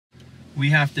we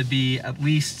have to be at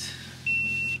least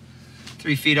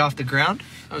 3 feet off the ground,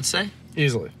 I would say.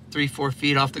 Easily. 3-4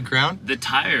 feet off the ground. The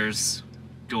tires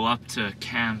go up to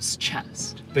Cam's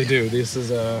chest. They do. This is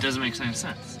Doesn't make any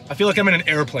sense. I feel like I'm in an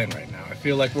airplane right now. I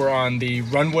feel like we're on the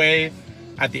runway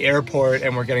at the airport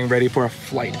and we're getting ready for a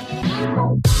flight.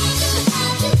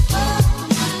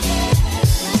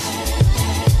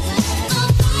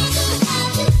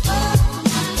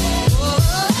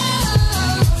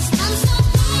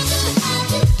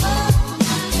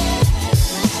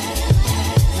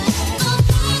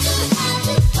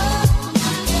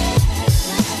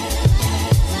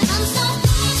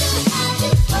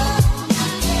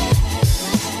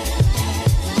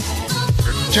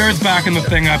 Jared's backing the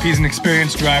thing up. He's an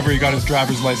experienced driver. He got his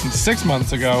driver's license 6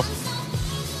 months ago.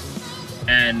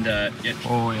 And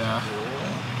oh yeah.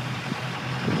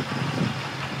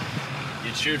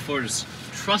 Sherwood Ford is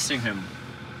trusting him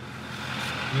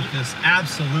with this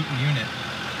absolute unit.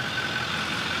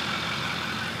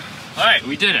 All right,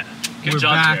 we did it. Good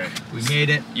job, back. Jared. We made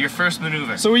it. Your first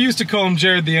maneuver. So we used to call him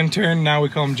Jared the intern. Now we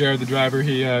call him Jared the driver.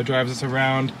 He drives us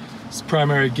around. His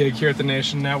primary gig here at the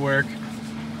Nation Network.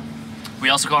 We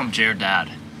also call him Jared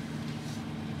Dad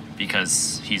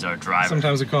because he's our driver.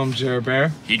 Sometimes we call him Jared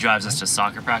Bear. He drives us to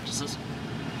soccer practices.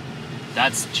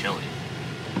 That's chilly.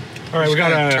 All right, we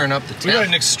got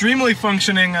an extremely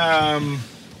functioning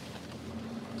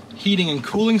heating and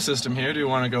cooling system here. Do we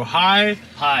want to go high?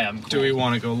 Hi, I'm cool. Do we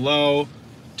want to go low?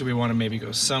 Do we want to maybe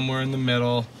go somewhere in the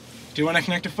middle? Do you want to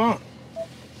connect a phone?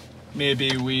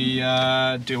 Maybe we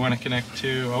do want to connect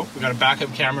to, oh, we got a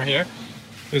backup camera here.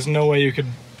 There's no way you could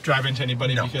drive into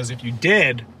anybody because if you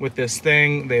did with this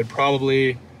thing, they'd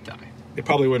probably die. They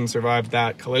probably wouldn't survive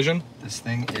that collision. This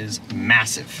thing is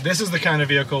massive. This is the kind of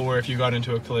vehicle where if you got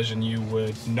into a collision, you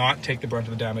would not take the brunt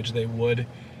of the damage. They would.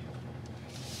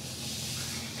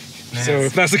 So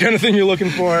if that's the kind of thing you're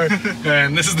looking for,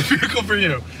 then this is the vehicle for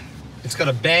you. It's got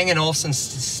a Bang & Olufsen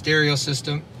stereo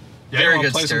system. Yeah, very I'll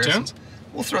good play stereo. some tunes.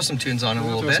 We'll throw some tunes on it a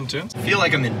little bit. Some tunes. I feel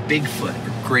like I'm in Bigfoot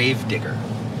or Gravedigger.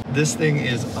 This thing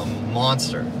is a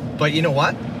monster. But you know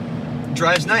what? It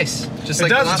drives nice. Just like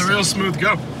it does. the last It's a real time. smooth go.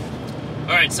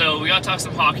 All right, so we gotta talk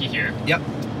some hockey here. Yep.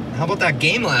 How about that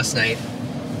game last night?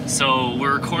 So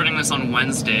we're recording this on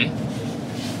Wednesday,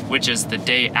 which is the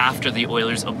day after the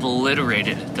Oilers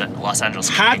obliterated the Los Angeles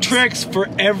Kings. Hat tricks for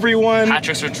everyone. Hat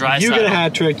tricks for Draisaitl. You get a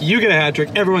hat trick. You get a hat trick.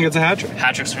 Everyone gets a hat trick.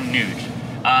 Hat tricks for Nuge.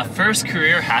 First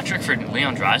career hat trick for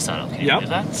Leon Draisaitl. Can you believe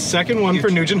that? Second one for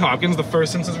Nugent Hopkins, the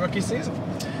first since his rookie season.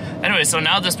 Anyway, so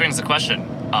now this brings the question.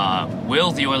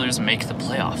 Will the Oilers make the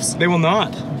playoffs? They will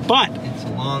not. But it's a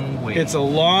long way. It's a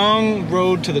long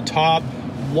road to the top.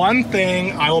 One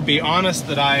thing I will be honest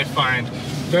that I find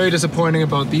very disappointing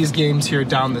about these games here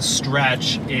down the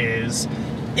stretch is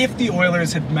if the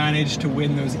Oilers had managed to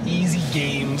win those easy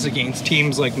games against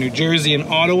teams like New Jersey and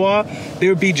Ottawa, they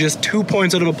would be just 2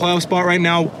 points out of a playoff spot right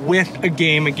now with a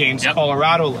game against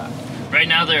Colorado left. Right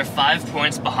now they're 5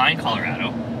 points behind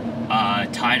Colorado,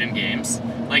 tied in games.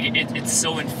 Like, it's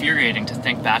so infuriating to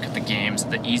think back at the games,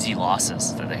 the easy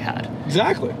losses that they had.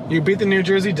 Exactly. You beat the New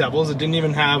Jersey Devils. It didn't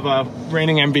even have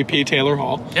reigning MVP Taylor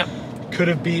Hall. Yep. Could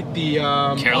have beat the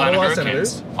Carolina Ottawa Hurricanes,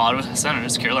 Senators. Ottawa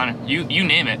Senators, Carolina, you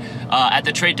name it. At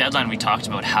the trade deadline, we talked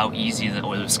about how easy the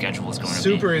Oilers' schedule was going to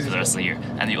be for the rest of the year,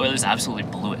 and the Oilers absolutely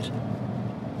blew it.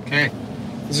 Okay,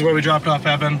 this is where we dropped off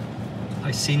Evan.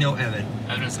 I see no Evan.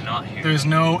 Evan's not here. There's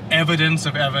no evidence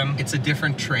of Evan. It's a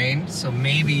different train, so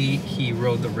maybe he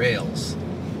rode the rails.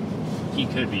 He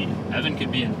could be. Evan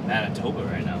could be in Manitoba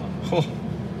right now. Oh,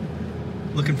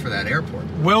 looking for that airport.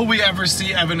 Will we ever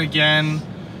see Evan again?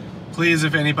 Please,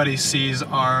 if anybody sees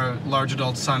our large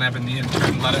adult son, Evan the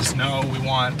intern, let us know. We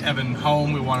want Evan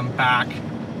home. We want him back.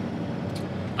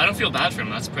 I don't feel bad for him.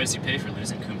 That's the price you pay for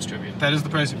losing Coombs Tribute. That is the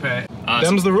price you pay. So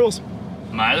Them's the rules.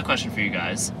 My other question for you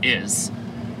guys is,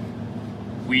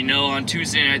 we know on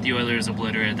Tuesday night the Oilers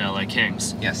obliterated the LA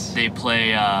Kings. Yes. They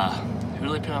play, who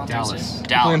do they play on Dallas. Thursday?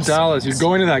 Dallas. Playing Dallas. You're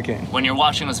going to that game. When you're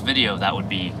watching this video, that would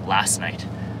be last night.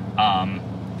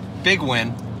 Big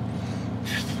win.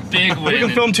 Big win. We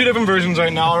can film two different versions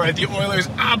right now, right? The Oilers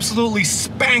absolutely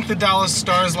spanked the Dallas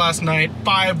Stars last night,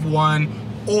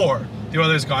 5-1, or the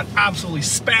Oilers got absolutely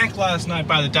spanked last night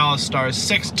by the Dallas Stars,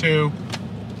 6-2.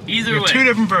 Either way. Two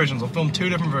different versions. We'll film two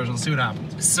different versions, see what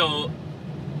happens. So,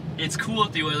 it's cool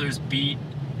that the Oilers beat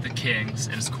the Kings,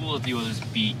 and it's cool that the Oilers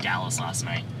beat Dallas last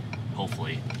night,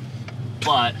 hopefully.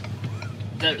 But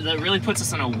that really puts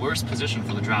us in a worse position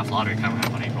for the draft lottery coming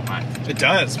up on April 9th. It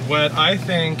does. What I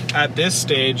think at this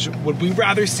stage, would we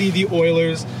rather see the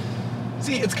Oilers?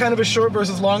 See, it's kind of a short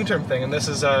versus long-term thing, and this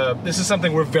is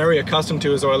something we're very accustomed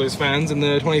to as Oilers fans in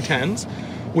the 2010s.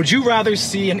 Would you rather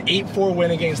see an 8-4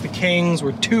 win against the Kings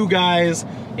where two guys,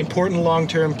 important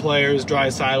long-term players,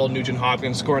 Draisaitl,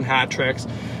 Nugent-Hopkins, scoring hat tricks?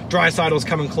 Draisaitl's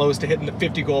coming close to hitting the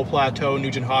 50-goal plateau.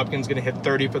 Nugent-Hopkins going to hit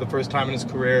 30 for the first time in his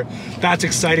career. That's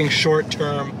exciting short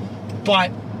term.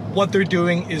 But what they're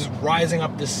doing is rising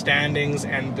up the standings,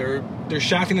 and they're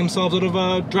shacking themselves out of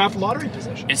a draft lottery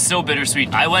position. It's so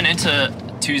bittersweet. I went into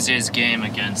Tuesday's game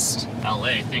against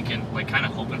LA thinking, like, kind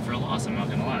of hoping for a loss, I'm not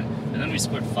gonna lie. And then we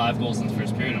scored 5 goals in the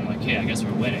first period. I'm like, hey, I guess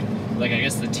we're winning. Like, I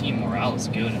guess the team morale is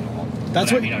good and all.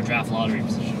 That's what, our draft lottery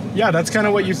position. Yeah, that's kind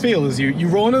of what you feel, is you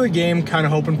roll into the game kind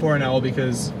of hoping for an L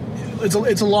because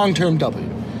it's a long-term W.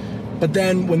 But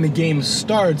then when the game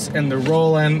starts and they're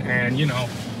rolling and, you know,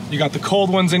 you got the cold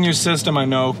ones in your system. I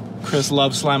know Chris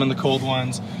loves slamming the cold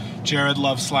ones. Jared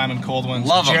loves slamming cold ones.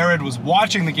 Love 'em. Jared was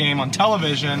watching the game on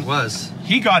television.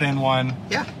 He got in one.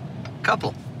 Yeah,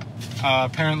 couple.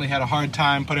 Apparently had a hard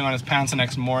time putting on his pants the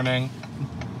next morning.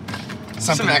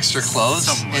 Some extra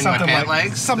clothes in my pant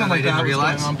legs. Something like that was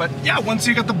going on. But yeah, once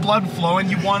you get the blood flowing,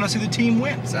 you want to see the team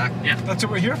win. Exactly. Yeah. That's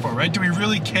what we're here for, right? Do we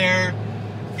really care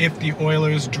if the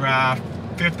Oilers draft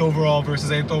 5th overall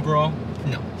versus 8th overall?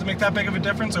 No. Does it make that big of a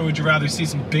difference, or would you rather see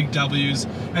some big W's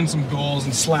and some goals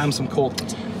and slam some cold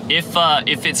ones?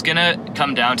 If it's gonna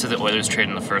come down to the Oilers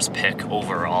trading the first pick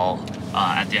overall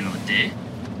at the end of the day,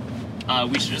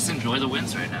 we should just enjoy the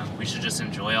wins right now. We should just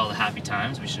enjoy all the happy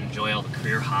times. We should enjoy all the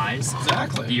career highs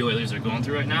Exactly. the Oilers are going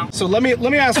through right now. So let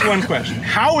me ask one question.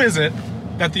 How is it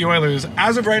that the Oilers,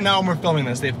 as of right now when we're filming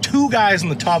this, they have 2 guys in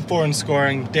the top 4 in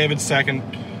scoring, David's 2nd,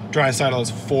 Draisaitl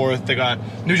is 4th. They got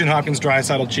Nugent-Hopkins,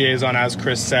 Draisaitl, Chiazon, as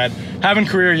Chris said, having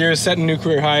career years, setting new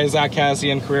career highs. Zach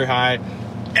Cassian, career high.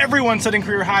 Everyone setting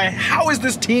career high. How is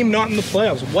this team not in the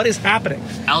playoffs? What is happening?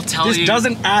 I'll tell you. This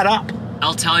doesn't add up.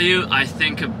 I'll tell you. I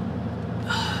think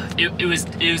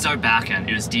it was our back end.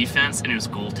 It was defense and it was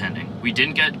goaltending. We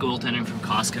didn't get goaltending from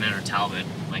Koskinen or Talbot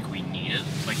like we needed,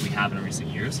 like we have in recent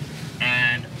years.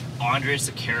 And Andre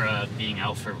Sekera being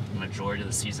out for the majority of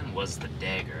the season was the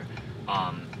dagger.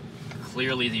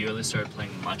 Clearly, the Oilers started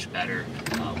playing much better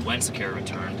when Sekera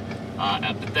returned.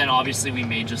 But then, obviously, we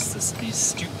made just these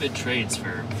stupid trades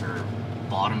for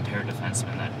bottom pair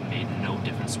defensemen that made no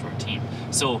difference to our team.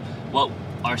 So, what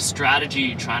our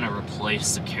strategy trying to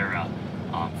replace Sekera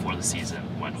for the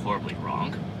season went horribly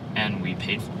wrong, and we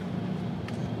paid for it.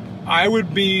 I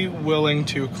would be willing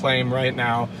to claim right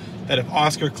now that if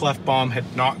Oscar Klefbom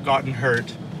had not gotten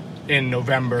hurt in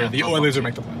November, the Oilers would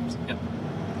make the playoffs. Yep.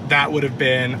 That would have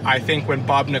been, I think, when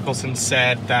Bob Nicholson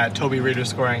said that Toby Reeder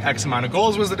scoring X amount of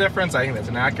goals was the difference. I think that's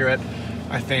inaccurate.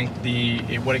 I think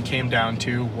what it came down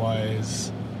to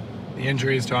was the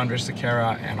injuries to Andre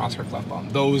Sekera and Oscar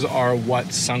Klefbom. Those are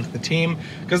what sunk the team,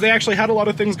 because they actually had a lot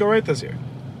of things go right this year.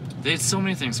 They had so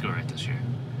many things go right this year.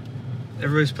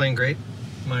 Everybody's playing great,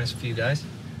 minus a few guys.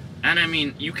 And I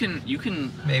mean, you can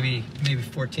Maybe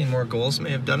 14 more goals may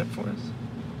have done it for us.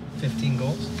 15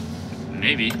 goals.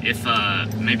 maybe if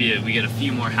maybe we get a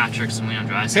few more hat tricks from Leon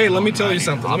Draisaitl. Hey, let me tell you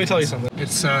something.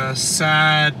 It's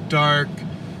sad, dark,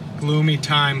 gloomy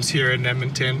times here in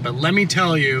Edmonton, but let me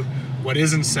tell you, what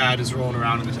isn't sad is rolling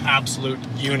around in this absolute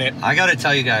unit. I gotta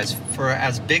tell you guys, for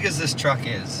as big as this truck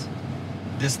is,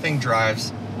 this thing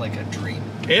drives like a dream.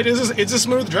 It's a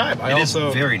smooth drive. It is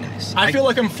very nice. I feel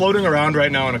like I'm floating around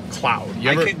right now in a cloud.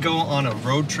 I could go on a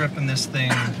road trip in this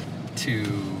thing to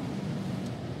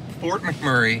Fort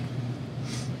McMurray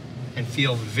and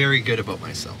feel very good about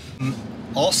myself.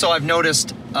 Also, I've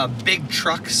noticed big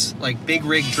trucks, like big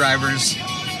rig drivers,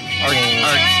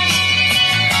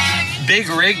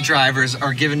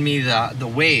 are giving me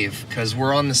the wave because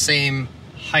we're on the same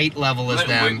height level as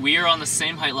them. We are on the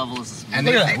same height level as And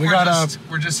Look they at think that.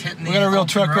 we're just hitting the We got a real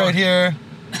truck right here.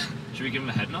 Should we give him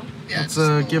a head nod? Yeah, Let's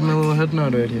give him a little head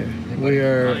nod right here. We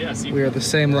are the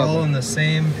same we're level. all on the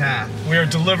same path. We are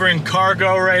delivering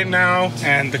cargo right now,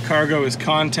 and the cargo is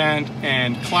content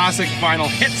and classic vinyl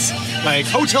hits like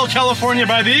Hotel California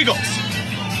by the Eagles.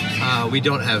 We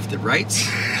don't have the rights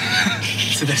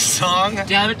to this song.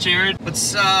 Damn it, Jared.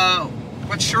 What's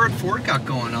Sherwood Ford got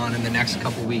going on in the next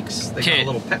couple weeks? They got a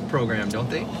little pet program, don't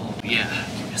they? Oh, yeah.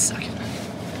 Give me a second.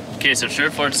 Okay, so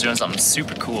Sherwood Ford's doing something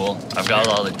super cool. I've got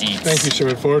all the deets. Thank you,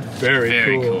 Sherwood Ford.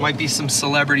 Very cool. Might be some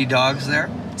celebrity dogs there.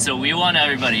 So we want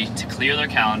everybody to clear their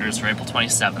calendars for April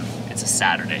 27th. It's a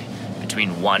Saturday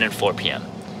between 1 and 4 p.m.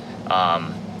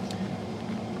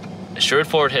 Sherwood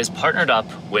Ford has partnered up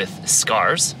with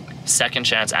SCARS, Second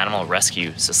Chance Animal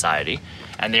Rescue Society,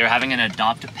 and they are having an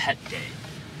Adopt a Pet Day.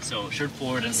 So Sherwood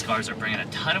Ford and SCARS are bringing a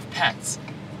ton of pets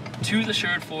to the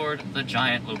Sherwood Ford, the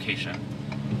Giant location.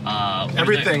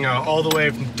 Everything, all the way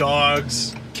from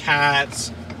dogs,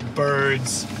 cats,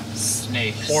 birds,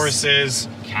 snakes, horses,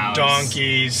 cows,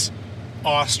 donkeys,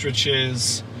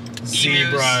 ostriches,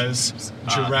 zebras,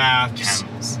 giraffes,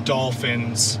 camels.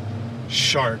 dolphins,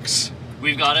 sharks.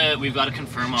 We've got to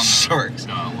confirm on Sharks.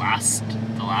 the last.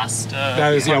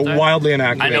 That is part there. wildly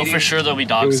inaccurate. I know for sure there'll be It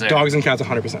dogs was there. dogs and cats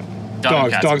 100%.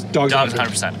 Dogs 100%. Dogs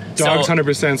So-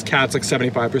 100%, cats like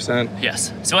 75%.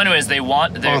 Yes. So, anyways, they're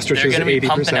going Ostriches, to be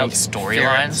pumping 80%. out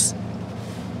storylines.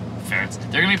 Ferrets.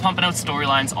 They're going to be pumping out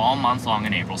storylines all month long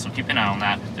in April, so keep an eye on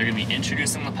that. They're going to be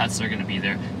introducing the pets that are going to be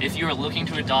there. If you are looking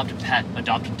to adopt a pet,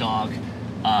 adopt a dog,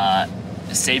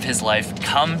 save his life,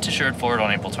 come to Sherwood Ford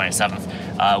on April 27th.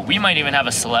 We might even have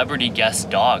a celebrity guest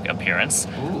dog appearance.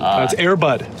 It's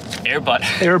Airbud. Airbud.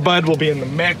 Airbud will be in the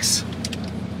mix.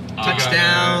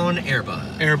 Touchdown,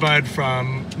 Airbud. Airbud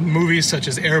from movies such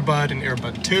as Airbud and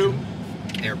Airbud 2,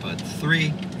 Airbud 3.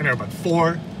 and Airbud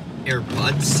 4.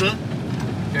 Airbuds.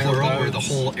 Plural, where the Airbuds.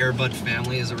 whole Airbud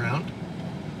family is around.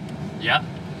 Yeah.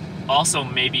 Also,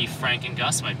 maybe Frank and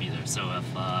Gus might be there. So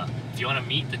if you want to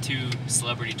meet the two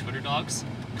celebrity Twitter dogs,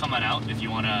 come on out. If you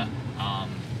want to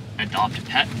adopt a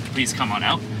pet, please come on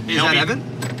out. Is that Evan?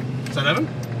 Is that Evan?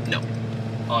 No.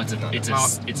 Oh,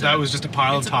 it's That was just a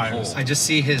pile of it's a tires. pole. I just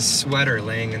see his sweater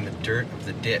laying in the dirt of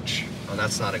the ditch. Oh,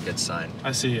 that's not a good sign.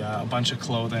 I see a bunch of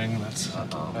clothing.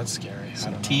 Uh-oh. That's scary. I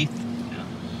Some don't know. teeth. Yeah.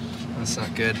 That's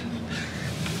not good.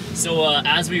 So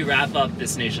as we wrap up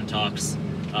this Nation Talks,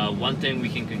 one thing we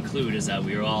can conclude is that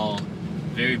we are all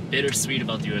very bittersweet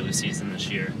about the Oilers season this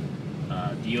year.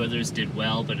 The Oilers did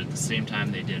well, but at the same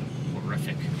time they did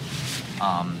horrific.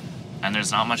 And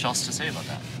there's not much else to say about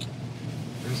that.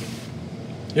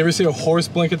 You ever see a horse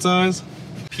blink its eyes?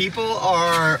 People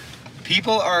are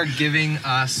giving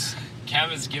us Cam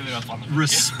is giving up on the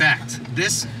respect.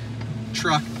 This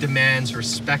truck demands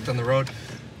respect on the road.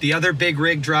 The other big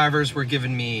rig drivers were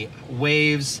giving me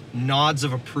waves, nods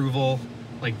of approval.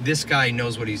 Like, this guy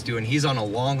knows what he's doing. He's on a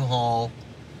long haul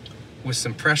with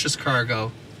some precious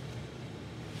cargo.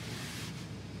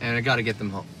 And I gotta get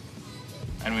them home.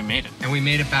 And we made it. And we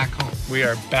made it back home. We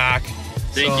are back.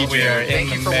 Thank you, we are Jared. in Thank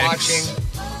you the for mix. watching.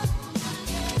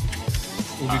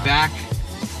 We'll be back.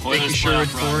 Thank you, Oilers Sherwood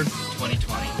playoff run Ford.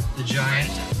 2020. The Giant.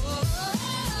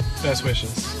 Best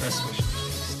wishes. Best wishes.